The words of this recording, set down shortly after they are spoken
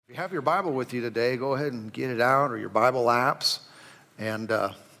If you have your Bible with you today, go ahead and get it out, or your Bible apps, and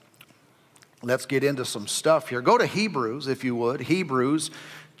let's get into some stuff here. Go to Hebrews, if you would, Hebrews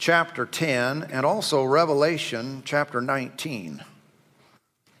chapter 10, and also Revelation chapter 19.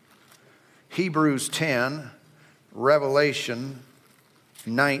 Hebrews 10, Revelation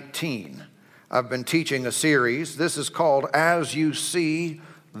 19. I've been teaching a series. This is called As You See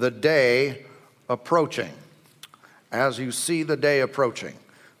the Day Approaching. As you see the day approaching.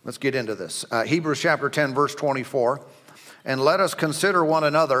 Let's get into this. Hebrews chapter 10, verse 24. And let us consider one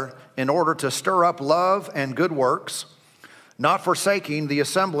another in order to stir up love and good works, not forsaking the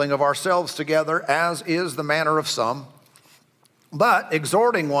assembling of ourselves together, as is the manner of some, but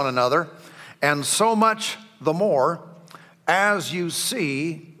exhorting one another, and so much the more as you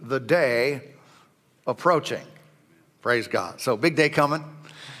see the day approaching. Praise God. So big day coming,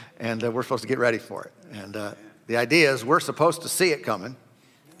 and we're supposed to get ready for it. And the idea is we're supposed to see it coming.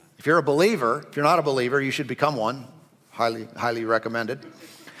 If you're a believer, if you're not a believer, you should become one. Highly recommended.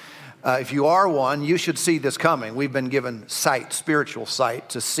 If you are one, you should see this coming. We've been given sight, spiritual sight,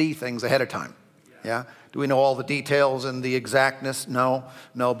 to see things ahead of time. Yeah? Do we know all the details and the exactness? No,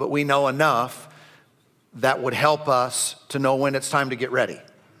 but we know enough that would help us to know when it's time to get ready.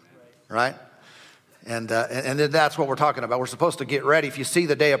 Right? And that's what we're talking about. We're supposed to get ready. If you see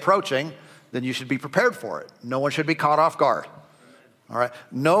the day approaching, then you should be prepared for it. No one should be caught off guard. All right.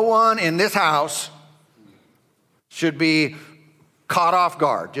 No one in this house should be caught off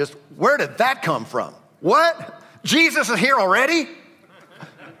guard. Just, where did that come from? What? Jesus is here already?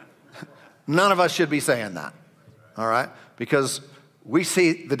 None of us should be saying that. All right? Because we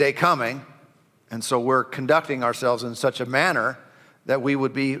see the day coming, and so we're conducting ourselves in such a manner that we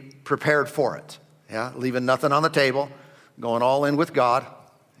would be prepared for it. Yeah? Leaving nothing on the table, going all in with God.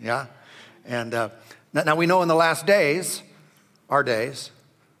 Yeah? And now we know in the last days, our days,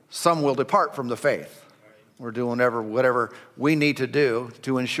 some will depart from the faith. We're doing whatever we need to do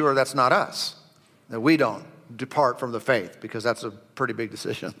to ensure that's not us, that we don't depart from the faith, because that's a pretty big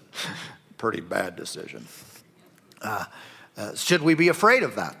decision, pretty bad decision. Should we be afraid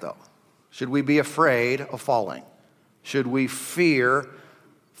of that, though? Should we be afraid of falling? Should we fear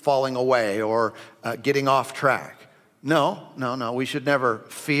falling away or getting off track? No, we should never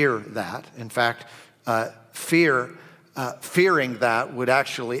fear that. In fact, fearing that would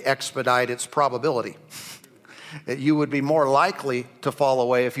actually expedite its probability. You would be more likely to fall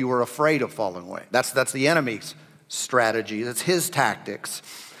away if you were afraid of falling away. That's the enemy's strategy. That's his tactics.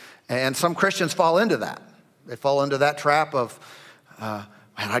 And some Christians fall into that. They fall into that trap of, man,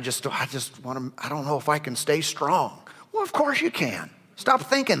 I just want to, I don't know if I can stay strong. Well, of course you can. Stop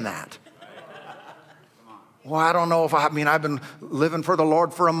thinking that. Well, I don't know if I've been living for the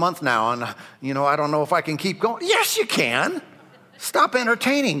Lord for a month now, and, I don't know if I can keep going. Yes, you can. Stop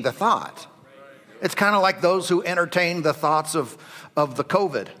entertaining the thought. It's kind of like those who entertain the thoughts of the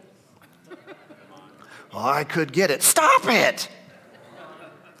COVID. Well, I could get it. Stop it.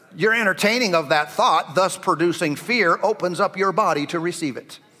 Your entertaining of that thought, thus producing fear, opens up your body to receive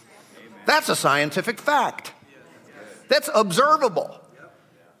it. That's a scientific fact. That's observable.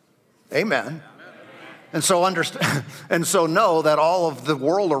 Amen. And so know that all of the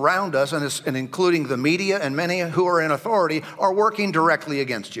world around us, and including the media and many who are in authority, are working directly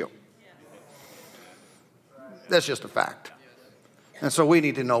against you. That's just a fact. And so we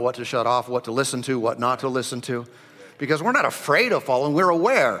need to know what to shut off, what to listen to, what not to listen to. Because we're not afraid of falling. We're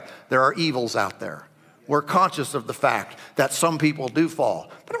aware there are evils out there. We're conscious of the fact that some people do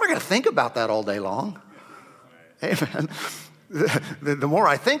fall. But I'm not going to think about that all day long. Amen. The more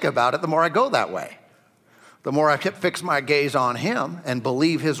I think about it, the more I go that way. The more I fix my gaze on him and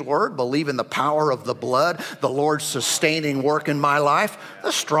believe his word, believe in the power of the blood, the Lord's sustaining work in my life,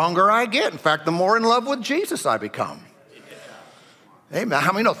 the stronger I get. In fact, the more in love with Jesus I become. Amen.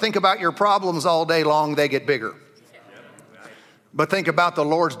 How many know, think about your problems all day long, they get bigger. But think about the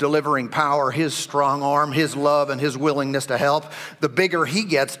Lord's delivering power, his strong arm, his love, and his willingness to help. The bigger he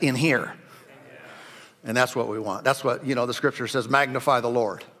gets in here. And that's what we want. That's what, the scripture says, magnify the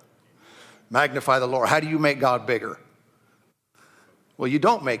Lord. Magnify the Lord. How do you make God bigger? Well, you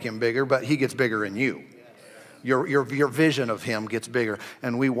don't make him bigger, but he gets bigger in you. Your vision of him gets bigger,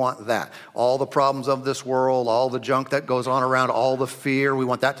 and we want that. All the problems of this world, all the junk that goes on around, all the fear, we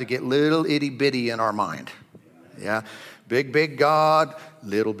want that to get little itty bitty in our mind. Yeah? Big God,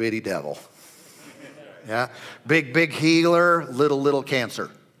 little bitty devil. Yeah? Big healer, little cancer.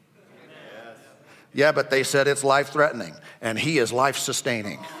 Yeah, but they said it's life-threatening, and he is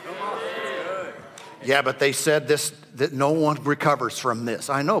life-sustaining. Yeah, but they said that no one recovers from this.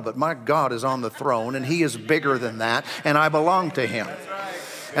 I know, but my God is on the throne, and he is bigger than that, and I belong to him.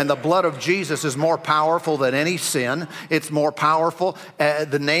 And the blood of Jesus is more powerful than any sin. It's more powerful.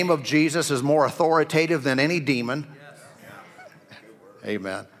 The name of Jesus is more authoritative than any demon.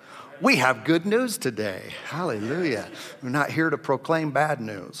 Amen. We have good news today. Hallelujah. We're not here to proclaim bad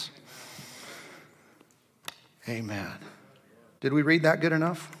news. Amen. Did we read that good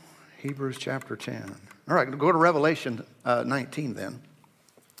enough? Hebrews chapter 10. All right, go to Revelation 19 then.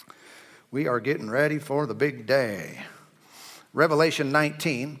 We are getting ready for the big day. Revelation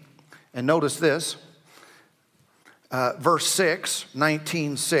 19, and notice this, verse 6,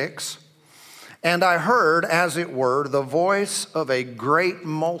 19:6. And I heard, as it were, the voice of a great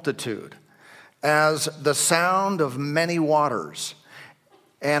multitude, as the sound of many waters,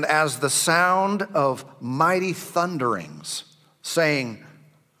 and as the sound of mighty thunderings, saying,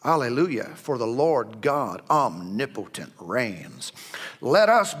 Hallelujah, for the Lord God omnipotent reigns. Let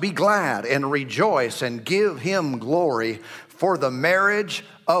us be glad and rejoice and give him glory, for the marriage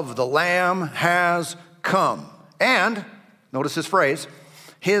of the Lamb has come. And, notice this phrase,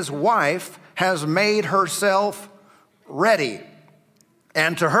 his wife has made herself ready.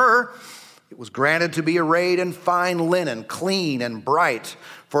 And to her it was granted to be arrayed in fine linen, clean and bright,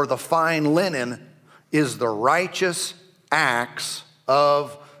 for the fine linen is the righteous acts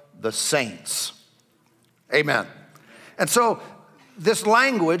of the saints. Amen. And so this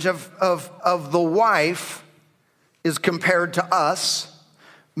language of the wife is compared to us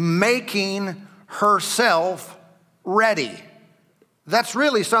making herself ready. That's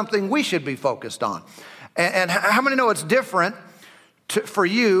really something we should be focused on. And how many know it's different for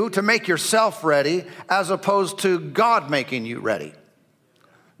you to make yourself ready as opposed to God making you ready?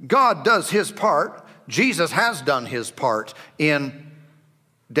 God does his part. Jesus has done his part in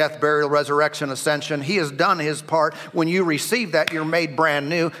death, burial, resurrection, ascension. He has done his part. When you receive that, you're made brand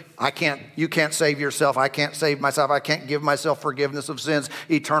new. You can't save yourself. I can't save myself. I can't give myself forgiveness of sins,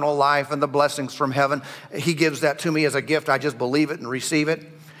 eternal life, and the blessings from heaven. He gives that to me as a gift. I just believe it and receive it.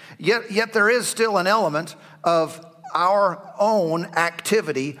 Yet there is still an element of our own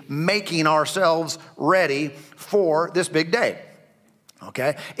activity making ourselves ready for this big day.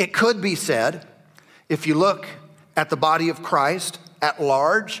 Okay? It could be said, if you look at the body of Christ at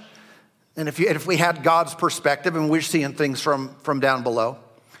large, and if we had God's perspective, and we're seeing things from down below,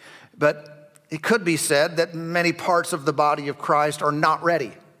 but it could be said that many parts of the body of Christ are not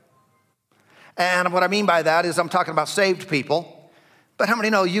ready. And what I mean by that is I'm talking about saved people, but how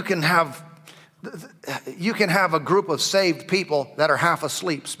many know you can have a group of saved people that are half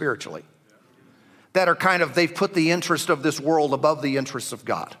asleep spiritually, that are they've put the interest of this world above the interests of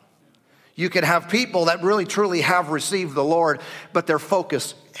God. You can have people that really truly have received the Lord, but their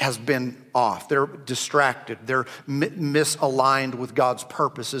focus has been off. They're distracted. They're misaligned with God's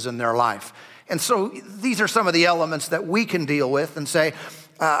purposes in their life. And so these are some of the elements that we can deal with and say,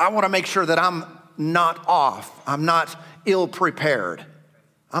 I want to make sure that I'm not off. I'm not ill-prepared.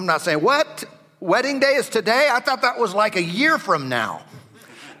 I'm not saying, what? Wedding day is today? I thought that was like a year from now.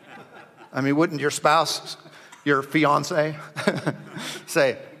 I mean, wouldn't your spouse, your fiance,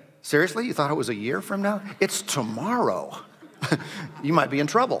 say, seriously, you thought it was a year from now? It's tomorrow. You might be in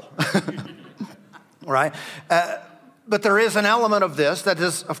trouble. Right? But there is an element of this that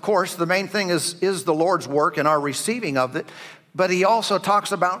is, of course, the main thing is the Lord's work and our receiving of it. But he also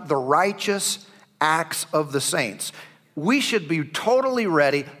talks about the righteous acts of the saints. We should be totally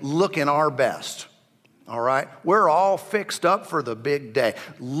ready, looking our best. All right? We're all fixed up for the big day,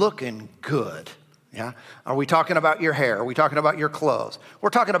 looking good. Yeah? Are we talking about your hair? Are we talking about your clothes? We're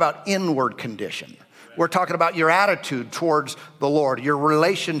talking about inward condition. We're talking about your attitude towards the Lord, your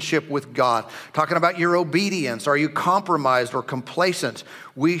relationship with God, talking about your obedience. Are you compromised or complacent?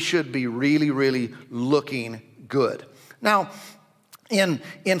 We should be really, really looking good. Now, in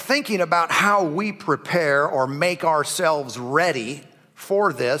thinking about how we prepare or make ourselves ready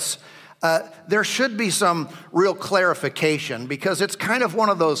for this, there should be some real clarification, because it's kind of one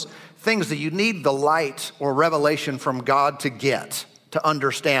of those things that you need the light or revelation from God to get, to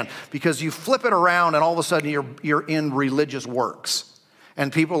understand, because you flip it around and all of a sudden you're in religious works,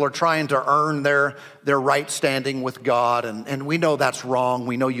 and people are trying to earn their right standing with God, and we know that's wrong.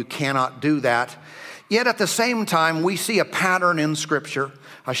 We know you cannot do that. Yet at the same time, we see a pattern in Scripture.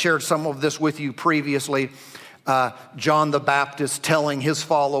 I shared some of this with you previously. John the Baptist telling his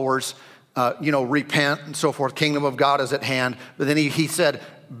followers, repent and so forth, kingdom of God is at hand. But then he said,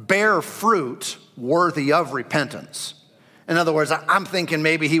 bear fruit worthy of repentance. In other words, I'm thinking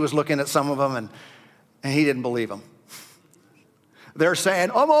maybe he was looking at some of them and he didn't believe them. They're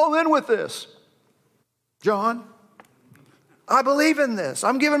saying, I'm all in with this. John, I believe in this.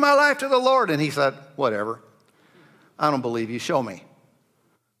 I'm giving my life to the Lord. And he said, whatever. I don't believe you. Show me.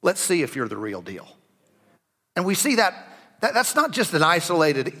 Let's see if you're the real deal. And we see that's not just an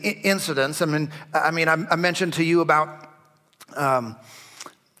isolated incident. I mentioned to you about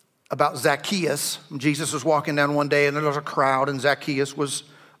Zacchaeus. Jesus was walking down one day and there was a crowd, and Zacchaeus was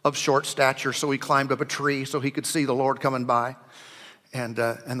of short stature, so he climbed up a tree so he could see the Lord coming by. And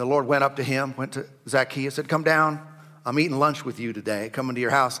the Lord went up to him, went to Zacchaeus, said, "Come down, I'm eating lunch with you today, coming to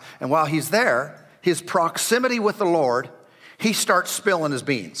your house." And while he's there, his proximity with the Lord, he starts spilling his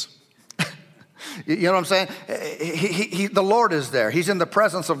beans. You know what I'm saying? The Lord is there. He's in the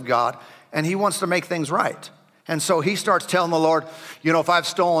presence of God, and he wants to make things right. And so he starts telling the Lord, if I've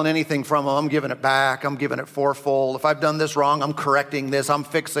stolen anything from him, I'm giving it back. I'm giving it fourfold. If I've done this wrong, I'm correcting this. I'm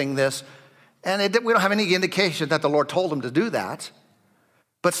fixing this. And we don't have any indication that the Lord told him to do that.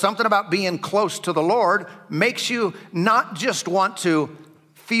 But something about being close to the Lord makes you not just want to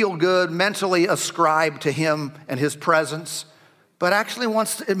feel good, mentally ascribe to him and his presence, but actually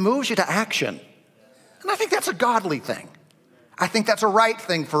it moves you to action. And I think that's a godly thing. I think that's a right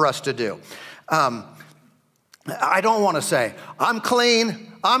thing for us to do. I don't want to say, I'm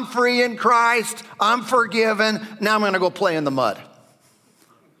clean, I'm free in Christ, I'm forgiven, now I'm going to go play in the mud.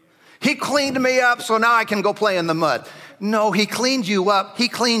 He cleaned me up, so now I can go play in the mud. No, he cleaned you up, he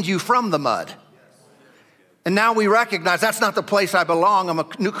cleaned you from the mud. And now we recognize that's not the place I belong. I'm a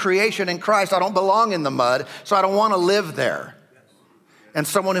new creation in Christ. I don't belong in the mud, so I don't want to live there. And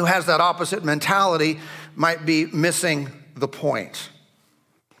someone who has that opposite mentality might be missing the point.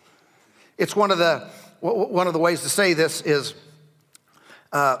 It's one of the ways to say this is,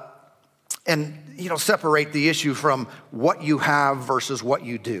 separate the issue from what you have versus what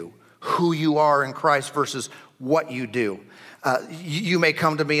you do, who you are in Christ versus what you do. You may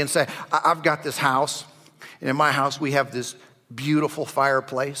come to me and say, I've got this house, and in my house we have this beautiful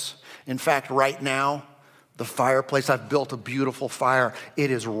fireplace. In fact, right now, the fireplace, I've built a beautiful fire. It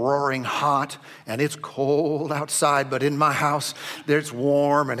is roaring hot and it's cold outside, but in my house, it's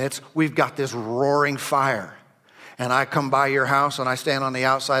warm and we've got this roaring fire. And I come by your house and I stand on the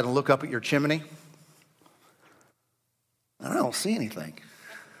outside and look up at your chimney. And I don't see anything.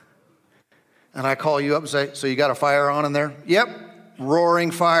 And I call you up and say, "So you got a fire on in there?" "Yep, roaring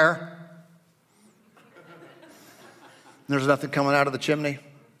fire." There's nothing coming out of the chimney.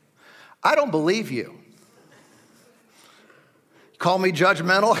 I don't believe you. Call me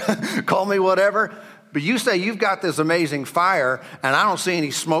judgmental, call me whatever, but you say you've got this amazing fire and I don't see any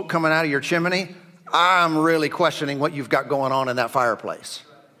smoke coming out of your chimney. I'm really questioning what you've got going on in that fireplace.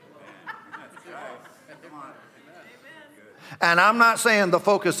 And I'm not saying the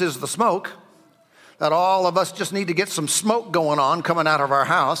focus is the smoke, that all of us just need to get some smoke going on coming out of our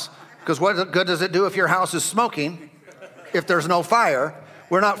house, because what good does it do if your house is smoking if there's no fire?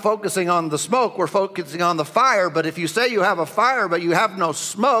 We're not focusing on the smoke, we're focusing on the fire. But if you say you have a fire but you have no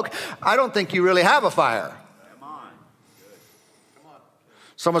smoke, I don't think you really have a fire. Come on.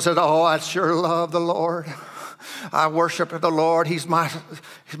 Someone says, "Oh, I sure love the Lord. I worship the Lord. He's my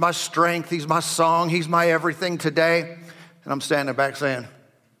strength. He's my song. He's my everything today." And I'm standing back saying,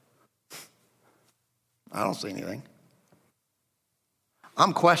 I don't see anything.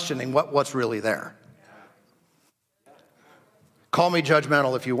 I'm questioning what's really there. Call me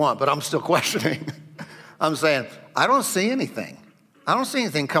judgmental if you want, but I'm still questioning. I'm saying, I don't see anything. I don't see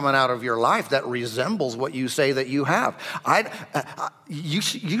anything coming out of your life that resembles what you say that you have.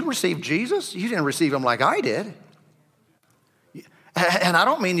 You received Jesus? You didn't receive him like I did. And I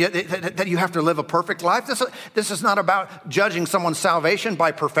don't mean that you have to live a perfect life. This is not about judging someone's salvation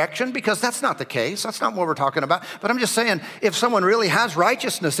by perfection, because that's not the case. That's not what we're talking about. But I'm just saying, if someone really has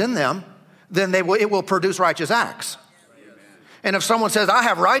righteousness in them, then it will produce righteous acts. And if someone says, I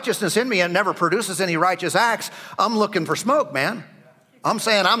have righteousness in me and never produces any righteous acts, I'm looking for smoke, man. I'm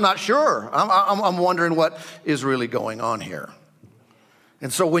saying I'm not sure. I'm wondering what is really going on here.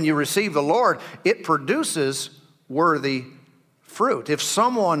 And so when you receive the Lord, it produces worthy fruit. If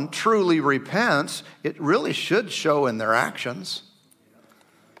someone truly repents, it really should show in their actions.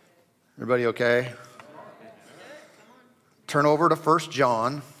 Everybody okay? Turn over to 1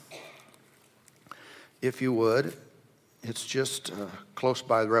 John, if you would. It's just close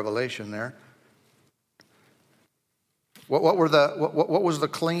by the Revelation there. What was the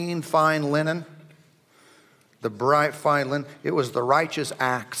clean, fine linen? The bright, fine linen. It was the righteous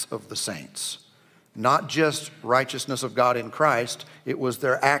acts of the saints. Not just righteousness of God in Christ. It was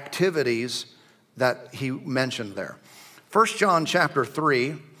their activities that he mentioned there. 1 John chapter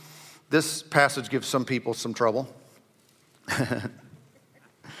 3. This passage gives some people some trouble.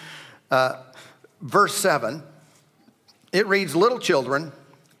 Verse 7. It reads, little children,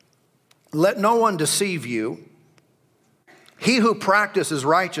 let no one deceive you. He who practices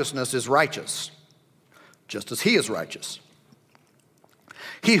righteousness is righteous, just as he is righteous.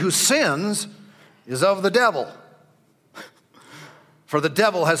 He who sins is of the devil, for the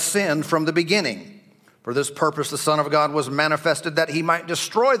devil has sinned from the beginning. For this purpose the Son of God was manifested, that he might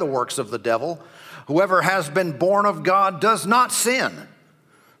destroy the works of the devil. Whoever has been born of God does not sin,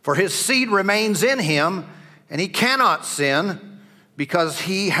 for his seed remains in him, and he cannot sin because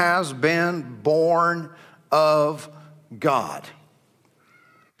he has been born of God.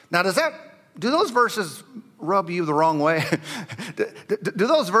 Now, do those verses rub you the wrong way? Do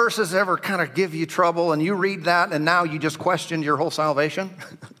those verses ever kind of give you trouble and you read that and now you just question your whole salvation?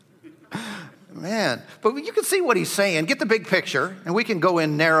 Man, but you can see what he's saying. Get the big picture, and we can go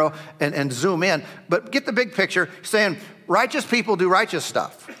in narrow and zoom in, but get the big picture. Saying righteous people do righteous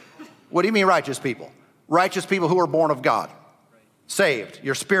stuff. What do you mean righteous people? Righteous people who are born of God. Saved.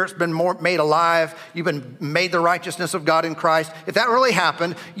 Your spirit's been made alive. You've been made the righteousness of God in Christ. If that really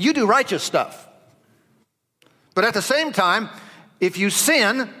happened, you do righteous stuff. But at the same time, if you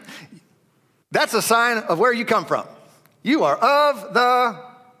sin, that's a sign of where you come from. You are of the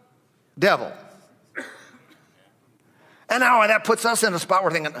devil. And now that puts us in a spot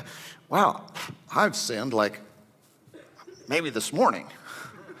where we're thinking, wow, I've sinned like maybe this morning.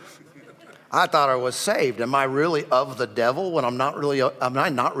 I thought I was saved. Am I really of the devil when am I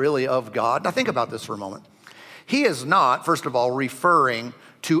not really of God? Now think about this for a moment. He is not, first of all, referring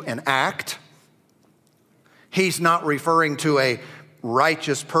to an act. He's not referring to a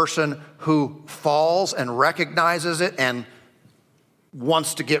righteous person who falls and recognizes it and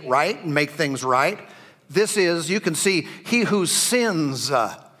wants to get right and make things right. This is, you can see, he who sins,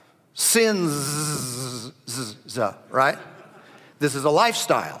 right? This is a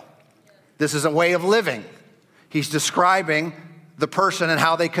lifestyle. This is a way of living. He's describing the person and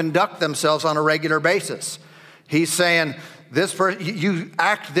how they conduct themselves on a regular basis. He's saying, this person, you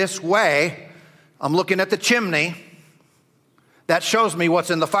act this way. I'm looking at the chimney. That shows me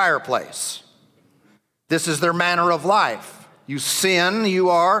what's in the fireplace. This is their manner of life. You sin, you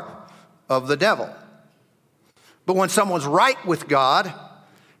are of the devil. But when someone's right with God,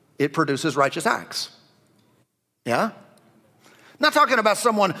 it produces righteous acts. Yeah? Not talking about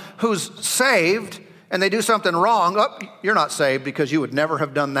someone who's saved and they do something wrong. Oh, you're not saved because you would never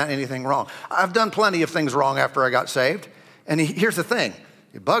have done anything wrong. I've done plenty of things wrong after I got saved. And here's the thing.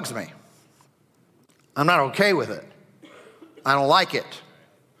 It bugs me. I'm not okay with it. I don't like it.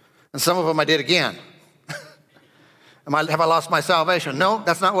 And some of them I did again. Have I lost my salvation? No,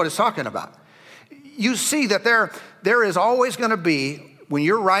 that's not what it's talking about. You see that there is always going to be, when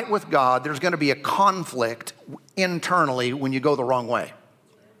you're right with God, there's going to be a conflict internally when you go the wrong way.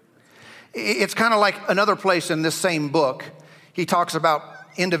 It's kind of like another place in this same book. He talks about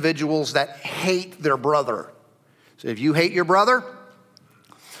individuals that hate their brother. So if you hate your brother,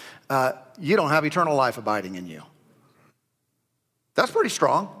 you don't have eternal life abiding in you. That's pretty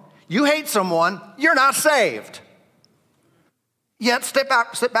strong. You hate someone, you're not saved. Yet, sit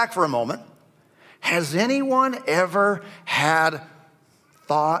back for a moment. Has anyone ever had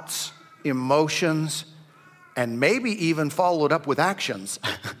thoughts, emotions, and maybe even followed up with actions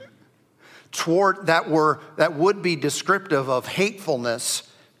that would be descriptive of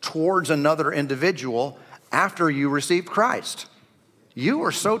hatefulness towards another individual after you received Christ? You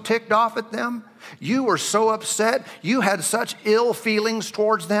were so ticked off at them. You were so upset. You had such ill feelings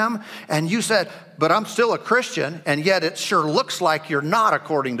towards them. And you said, but I'm still a Christian. And yet it sure looks like you're not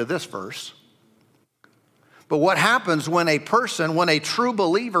according to this verse. But what happens when a true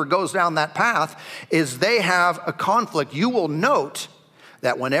believer goes down that path is they have a conflict. You will note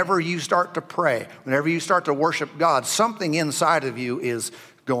that whenever you start to pray, whenever you start to worship God, something inside of you is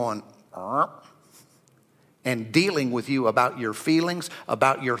going and dealing with you about your feelings,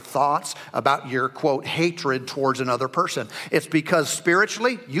 about your thoughts, about your, quote, hatred towards another person. It's because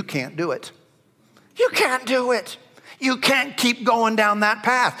spiritually, you can't do it. You can't do it. You can't keep going down that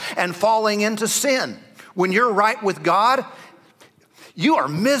path and falling into sin. When you're right with God, you are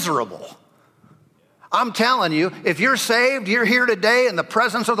miserable. I'm telling you, if you're saved, you're here today and the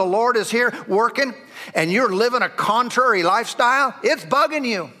presence of the Lord is here working and you're living a contrary lifestyle, it's bugging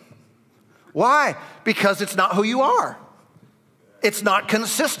you. Why? Because it's not who you are. It's not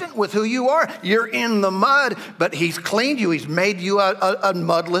consistent with who you are. You're in the mud, but he's cleaned you. He's made you a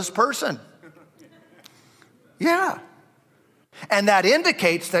mudless person. Yeah. And that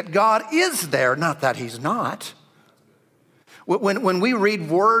indicates that God is there, not that he's not. When we read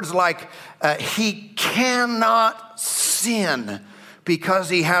words like, he cannot sin because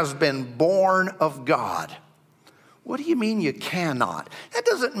he has been born of God. What do you mean you cannot? That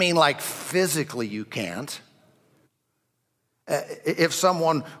doesn't mean like physically you can't. If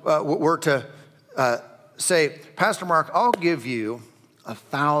someone were to say, Pastor Mark, I'll give you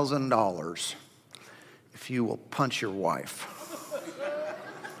 $1,000 if you will punch your wife.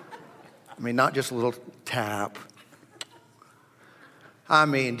 I mean, not just a little tap. I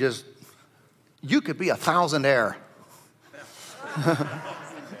mean, just, you could be a thousandaire.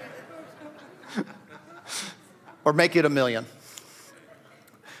 Or make it $1 million.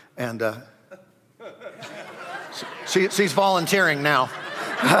 And she's volunteering now.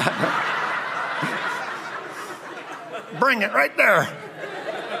 Bring it right there.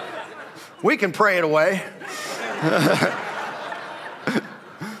 We can pray it away.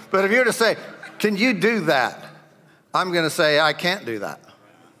 But if you were to say, can you do that? I'm going to say, I can't do that.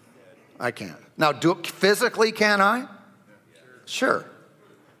 I can't. Now, physically, can I? Sure.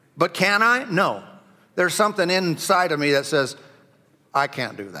 But can I? No. There's something inside of me that says, I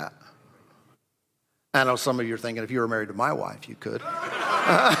can't do that. I know some of you are thinking, if you were married to my wife, you could.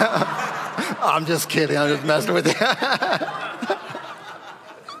 I'm just kidding. I'm just messing with you.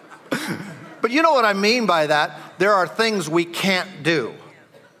 But you know what I mean by that? There are things we can't do.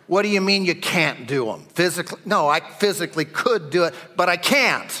 What do you mean you can't do them? Physically? No, I physically could do it, but I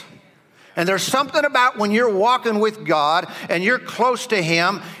can't. And there's something about when you're walking with God and you're close to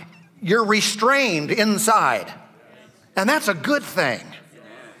Him, you're restrained inside. And that's a good thing.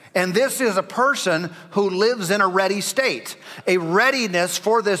 And this is a person who lives in a ready state. A readiness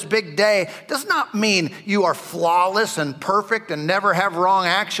for this big day does not mean you are flawless and perfect and never have wrong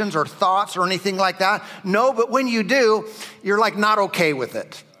actions or thoughts or anything like that. No, but when you do, you're like not okay with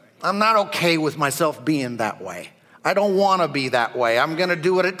it. I'm not okay with myself being that way. I don't want to be that way. I'm going to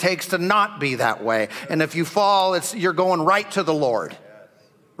do what it takes to not be that way. And if you fall, you're going right to the Lord,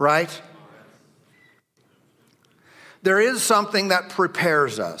 right? There is something that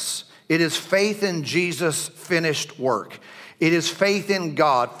prepares us. It is faith in Jesus' finished work. It is faith in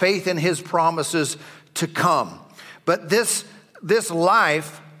God, faith in His promises to come. But this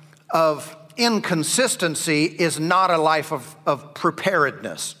life of inconsistency is not a life of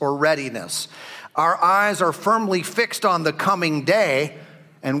preparedness or readiness. Our eyes are firmly fixed on the coming day,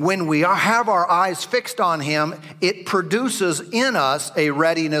 and when we have our eyes fixed on Him, it produces in us a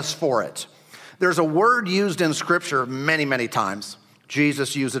readiness for it. There's a word used in Scripture many, many times.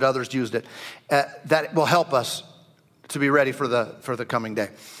 Jesus used it, others used it, that will help us to be ready for the coming day.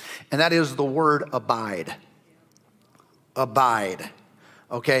 And that is the word abide. Abide.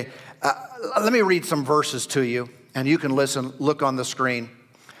 Okay? Let me read some verses to you, and you can listen, look on the screen.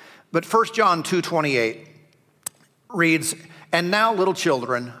 But 1 John 2:28 reads, "And now, little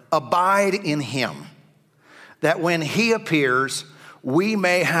children, abide in Him, that when He appears, we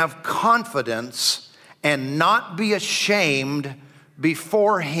may have confidence and not be ashamed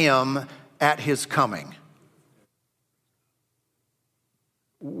before Him at His coming."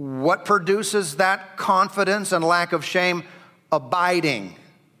 What produces that confidence and lack of shame? Abiding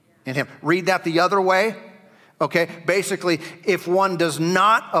in Him. Read that the other way. Okay, basically, if one does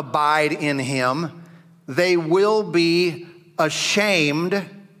not abide in Him, they will be ashamed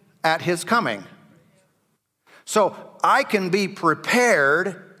at His coming. So I can be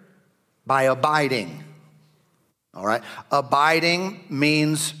prepared by abiding. All right, abiding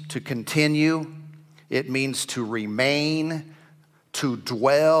means to continue. It means to remain, to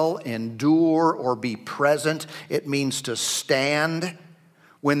dwell, endure, or be present. It means to stand.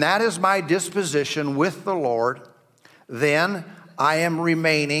 When that is my disposition with the Lord, then I am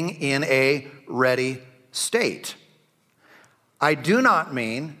remaining in a ready state. I do not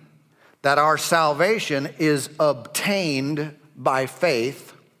mean that our salvation is obtained by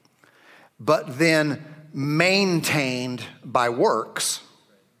faith, but then maintained by works.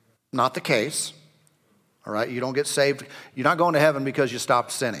 Not the case. All right, you don't get saved. You're not going to heaven because you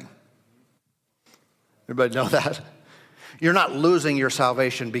stopped sinning. Everybody know that? You're not losing your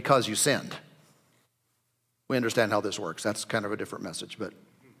salvation because you sinned. We understand how this works. That's kind of a different message, but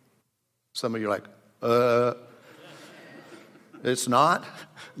some of you are like, it's not?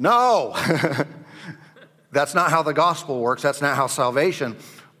 No. That's not how the gospel works. That's not how salvation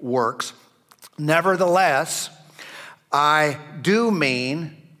works. Nevertheless, I do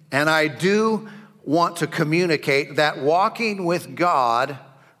mean, and I do want to communicate that walking with God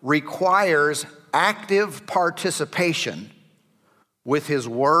requires active participation with His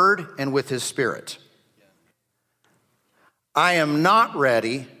Word and with His Spirit. I am not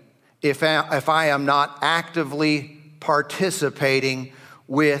ready if I am not actively participating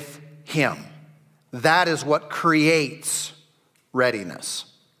with Him. That is what creates readiness.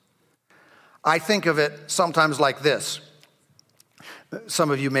 I think of it sometimes like this. Some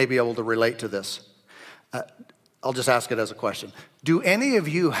of you may be able to relate to this. I'll just ask it as a question. Do any of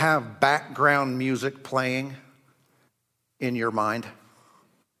you have background music playing in your mind?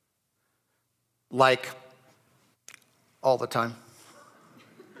 Like all the time?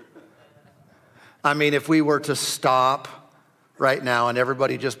 I mean, if we were to stop right now and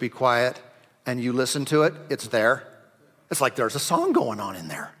everybody just be quiet and you listen to it, it's there. It's like there's a song going on in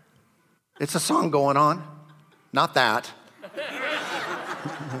there. It's a song going on. Not that.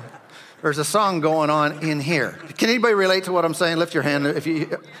 There's a song going on in here. Can anybody relate to what I'm saying? Lift your hand if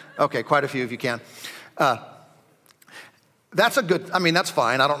you, okay, quite a few if you can. That's a good, I mean, that's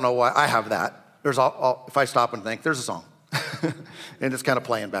fine. I don't know why I have that. There's if I stop and think, there's a song. And it's kind of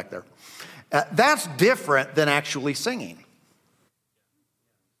playing back there. That's different than actually singing.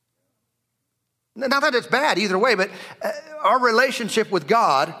 Not that it's bad either way, but our relationship with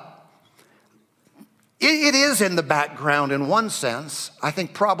God, it is in the background in one sense. I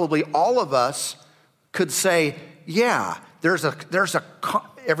think probably all of us could say, yeah, there's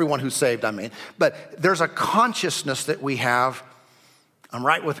everyone who's saved, I mean, but there's a consciousness that we have. I'm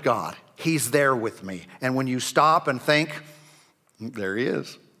right with God. He's there with me. And when you stop and think, there he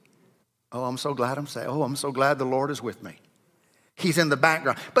is. Oh, I'm so glad I'm saved. Oh, I'm so glad the Lord is with me. He's in the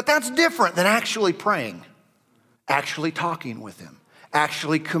background. But that's different than actually praying, actually talking with him,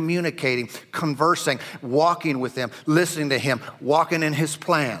 actually communicating, conversing, walking with him, listening to him, walking in his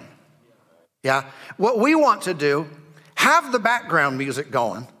plan. Yeah? What we want to do, have the background music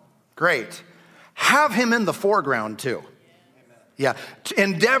going. Great. Have him in the foreground too. Yeah.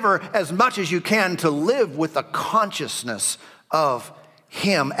 Endeavor as much as you can to live with the consciousness of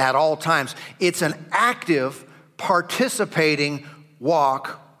him at all times. It's an active, participating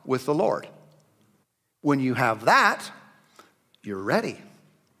walk with the Lord. When you have that, you're ready.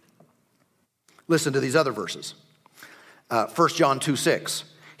 Listen to these other verses. 1 John 2:6.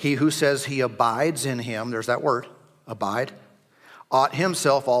 He who says he abides in him, there's that word, abide, ought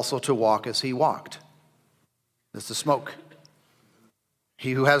himself also to walk as he walked. That's the smoke.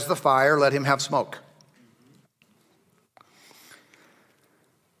 He who has the fire, let him have smoke.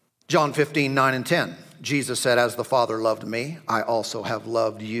 John 15:9 and 10. Jesus said, as the Father loved me, I also have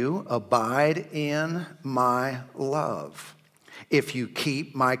loved you. Abide in my love. If you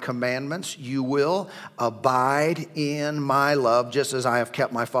keep my commandments, you will abide in my love, just as I have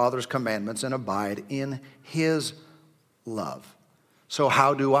kept my Father's commandments and abide in his love. So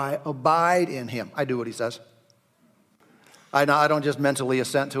how do I abide in him? I do what he says. I don't just mentally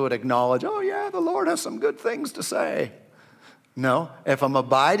assent to it, acknowledge, oh yeah, the Lord has some good things to say. No, if I'm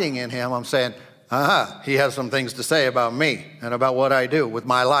abiding in him, I'm saying, he has some things to say about me and about what I do with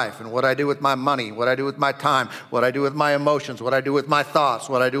my life and what I do with my money, what I do with my time, what I do with my emotions, what I do with my thoughts,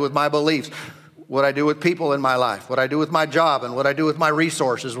 what I do with my beliefs, what I do with people in my life, what I do with my job and what I do with my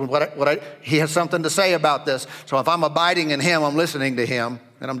resources. He has something to say about this. So if I'm abiding in him, I'm listening to him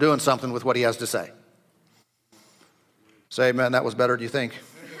and I'm doing something with what he has to say. Say amen. That was better, do you think?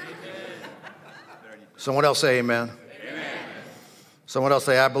 Someone else say amen. Amen. Someone else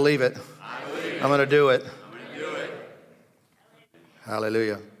say, I believe it. I'm going to do it.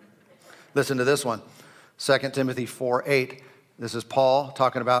 Hallelujah. Listen to this one. 2 Timothy 4:8. This is Paul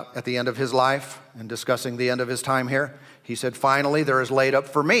talking about at the end of his life and discussing the end of his time here. He said, finally, there is laid up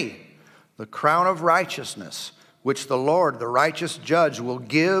for me the crown of righteousness, which the Lord, the righteous judge, will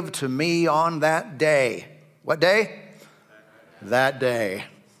give to me on that day. What day? That day.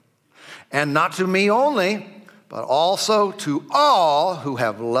 And not to me only, but also to all who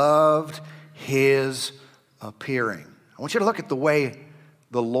have loved his appearing. I want you to look at the way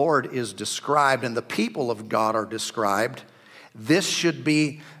the Lord is described and the people of God are described. This should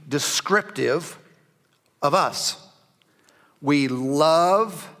be descriptive of us. We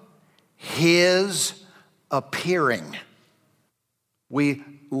love his appearing. We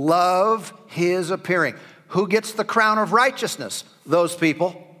love his appearing. Who gets the crown of righteousness? Those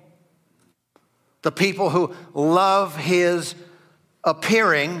people. The people who love his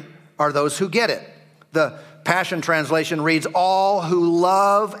appearing are those who get it. The Passion Translation reads, all who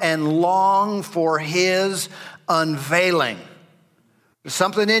love and long for his unveiling. There's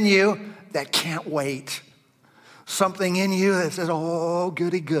something in you that can't wait. Something in you that says, oh,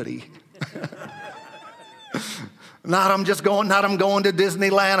 goody, goody. Not I'm going to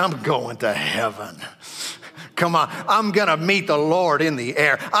Disneyland, I'm going to heaven. Come on, I'm going to meet the Lord in the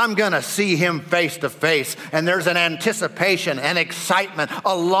air. I'm going to see him face to face. And there's an anticipation, an excitement,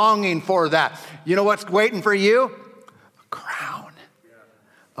 a longing for that. You know what's waiting for you? A crown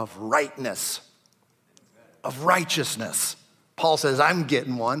of rightness, of righteousness. Paul says, I'm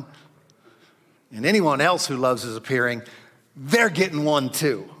getting one. And anyone else who loves his appearing, they're getting one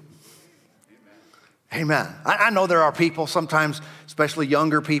too. Amen. I know there are people sometimes, especially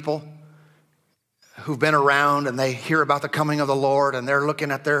younger people, who've been around and they hear about the coming of the Lord and they're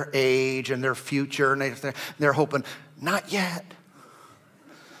looking at their age and their future and they're hoping, not yet.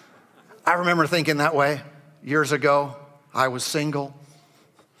 I remember thinking that way years ago. I was single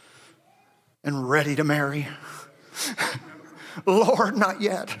and ready to marry. Lord, not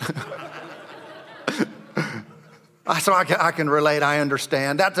yet. So I can relate, I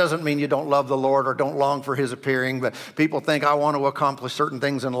understand. That doesn't mean you don't love the Lord or don't long for his appearing, but people think I want to accomplish certain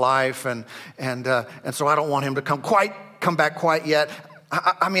things in life, and so I don't want him to come back quite yet.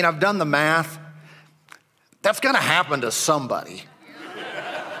 I mean, I've done the math. That's going to happen to somebody.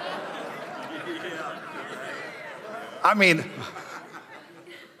 I mean,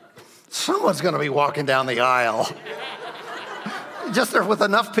 someone's going to be walking down the aisle. Just there with the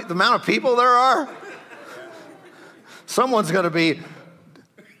amount of people there are. Someone's going to be,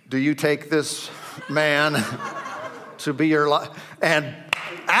 do you take this man to be your life? And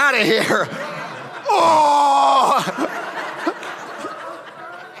out of here. Oh!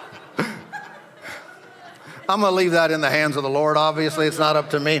 I'm going to leave that in the hands of the Lord. Obviously, it's not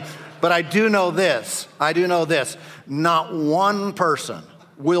up to me. But I do know this. Not one person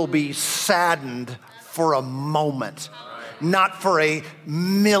will be saddened for a moment, not for a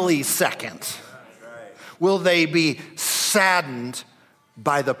millisecond. Will they be saddened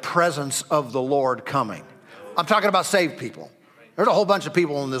by the presence of the Lord coming? I'm talking about saved people. There's a whole bunch of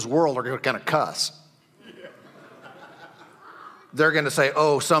people in this world that are going to cuss. They're going to say,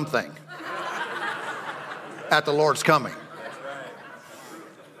 oh, something at the Lord's coming.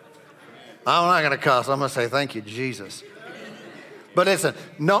 I'm not going to cuss. I'm going to say, thank you, Jesus. But listen,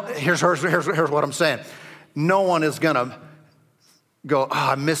 no, here's what I'm saying. No one is going to go, oh,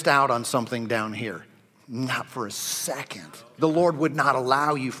 I missed out on something down here. Not for a second. The Lord would not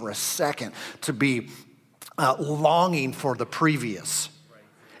allow you for a second to be longing for the previous.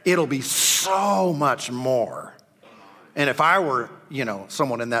 It'll be so much more. And if I were,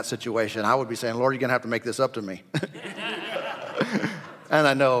 someone in that situation, I would be saying, Lord, you're going to have to make this up to me. And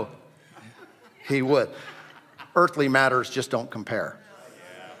I know he would. Earthly matters just don't compare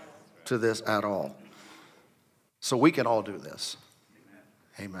to this at all. So we can all do this.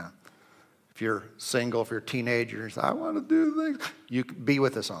 Amen. If you're single, if you're a teenager, you say, I want to do things. You be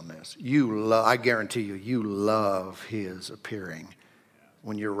with us on this. I guarantee you love his appearing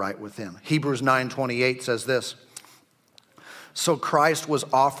when you're right with him. Hebrews 9:28 says this. So Christ was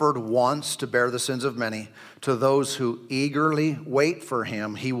offered once to bear the sins of many. To those who eagerly wait for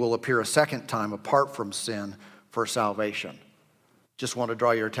him, he will appear a second time apart from sin for salvation. Just want to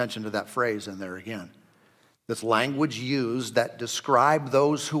draw your attention to that phrase in there again. This language used that describe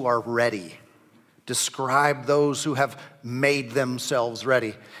those who are ready, describe those who have made themselves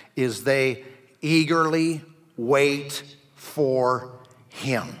ready, is they eagerly wait for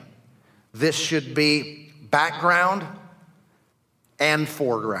him. This should be background and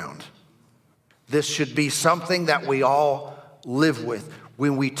foreground. This should be something that we all live with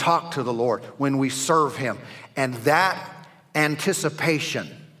when we talk to the Lord, when we serve him. And that anticipation,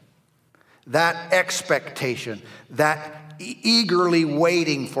 that expectation, that eagerly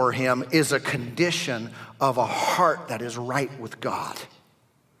waiting for him is a condition of a heart that is right with God.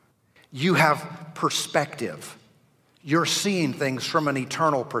 You have perspective. You're seeing things from an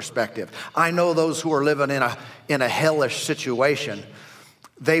eternal perspective. I know those who are living in a hellish situation.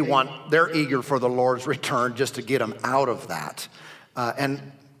 They're eager for the Lord's return just to get them out of that. And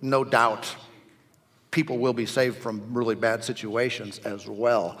no doubt, people will be saved from really bad situations as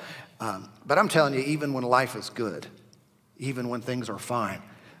well. But I'm telling you, even when life is good, even when things are fine,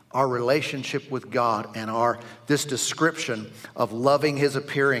 our relationship with God and this description of loving his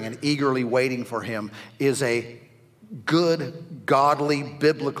appearing and eagerly waiting for him is a good, godly,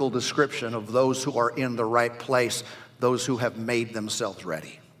 biblical description of those who are in the right place, those who have made themselves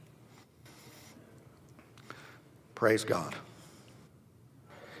ready. Praise God.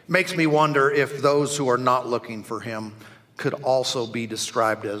 Makes me wonder if those who are not looking for him could also be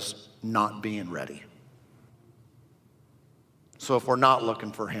described as not being ready. So if we're not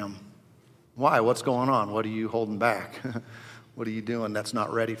looking for him, why? What's going on? What are you holding back? What are you doing that's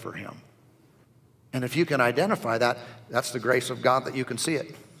not ready for him? And if you can identify that, that's the grace of God that you can see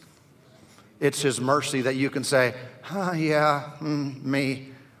it. It's his mercy that you can say, me.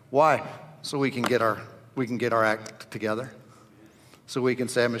 Why? So we can get our act together. So we can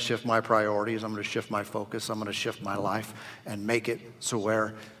say, I'm going to shift my priorities. I'm going to shift my focus. I'm going to shift my life and make it so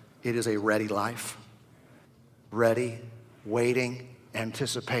where it is a ready life. Ready, waiting,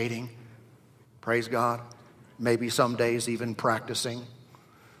 anticipating. Praise God. Maybe some days even practicing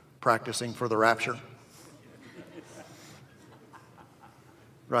for the rapture.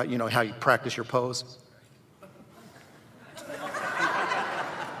 right? You know how you practice your pose?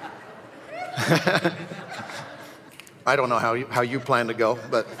 I don't know how you plan to go,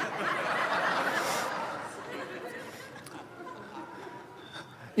 but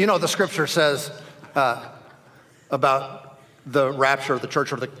you know, the scripture says about the rapture of the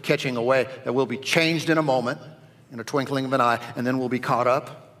church, or the catching away, that we'll be changed in a moment, in a twinkling of an eye, and then we'll be caught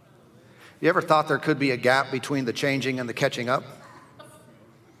up. You ever thought there could be a gap between the changing and the catching up?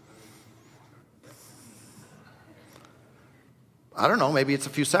 I don't know, maybe it's a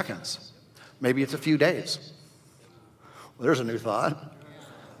few seconds. Maybe it's a few days. Well, there's a new thought.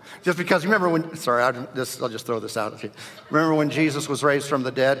 Just because, remember when, sorry, I'll just throw this out at you. Remember when Jesus was raised from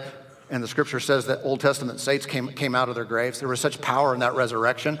the dead, and the scripture says that Old Testament saints came out of their graves? There was such power in that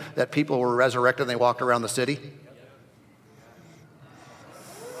resurrection that people were resurrected and they walked around the city.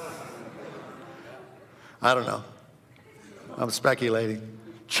 I don't know. I'm speculating.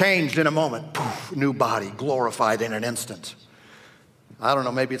 Changed in a moment. Poof, new body, glorified in an instant. I don't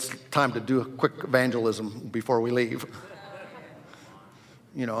know, maybe it's time to do a quick evangelism before we leave.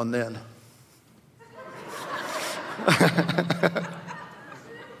 You know, and then.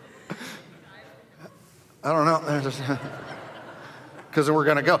 I don't know. Because we're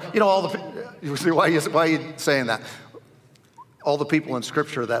going to go. You know, you see why are you saying that? All the people in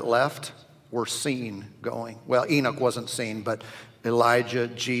Scripture that left were seen going. Well, Enoch wasn't seen, but Elijah,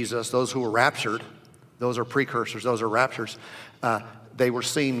 Jesus, those who were raptured, those are precursors, those are raptures. They were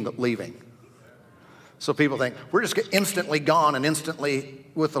seen leaving. So people think, we're just instantly gone and instantly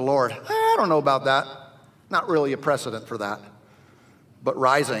with the Lord. I don't know about that. Not really a precedent for that. But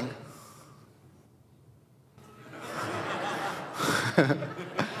rising.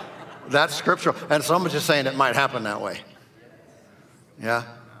 That's scriptural. And someone's just saying it might happen that way. Yeah?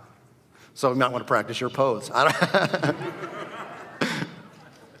 So you might want to practice your pose.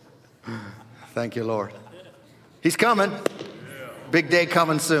 Thank you, Lord. He's coming. Big day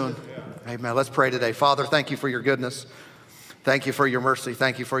coming soon. Amen. Let's pray today. Father, thank you for your goodness. Thank you for your mercy.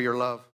 Thank you for your love.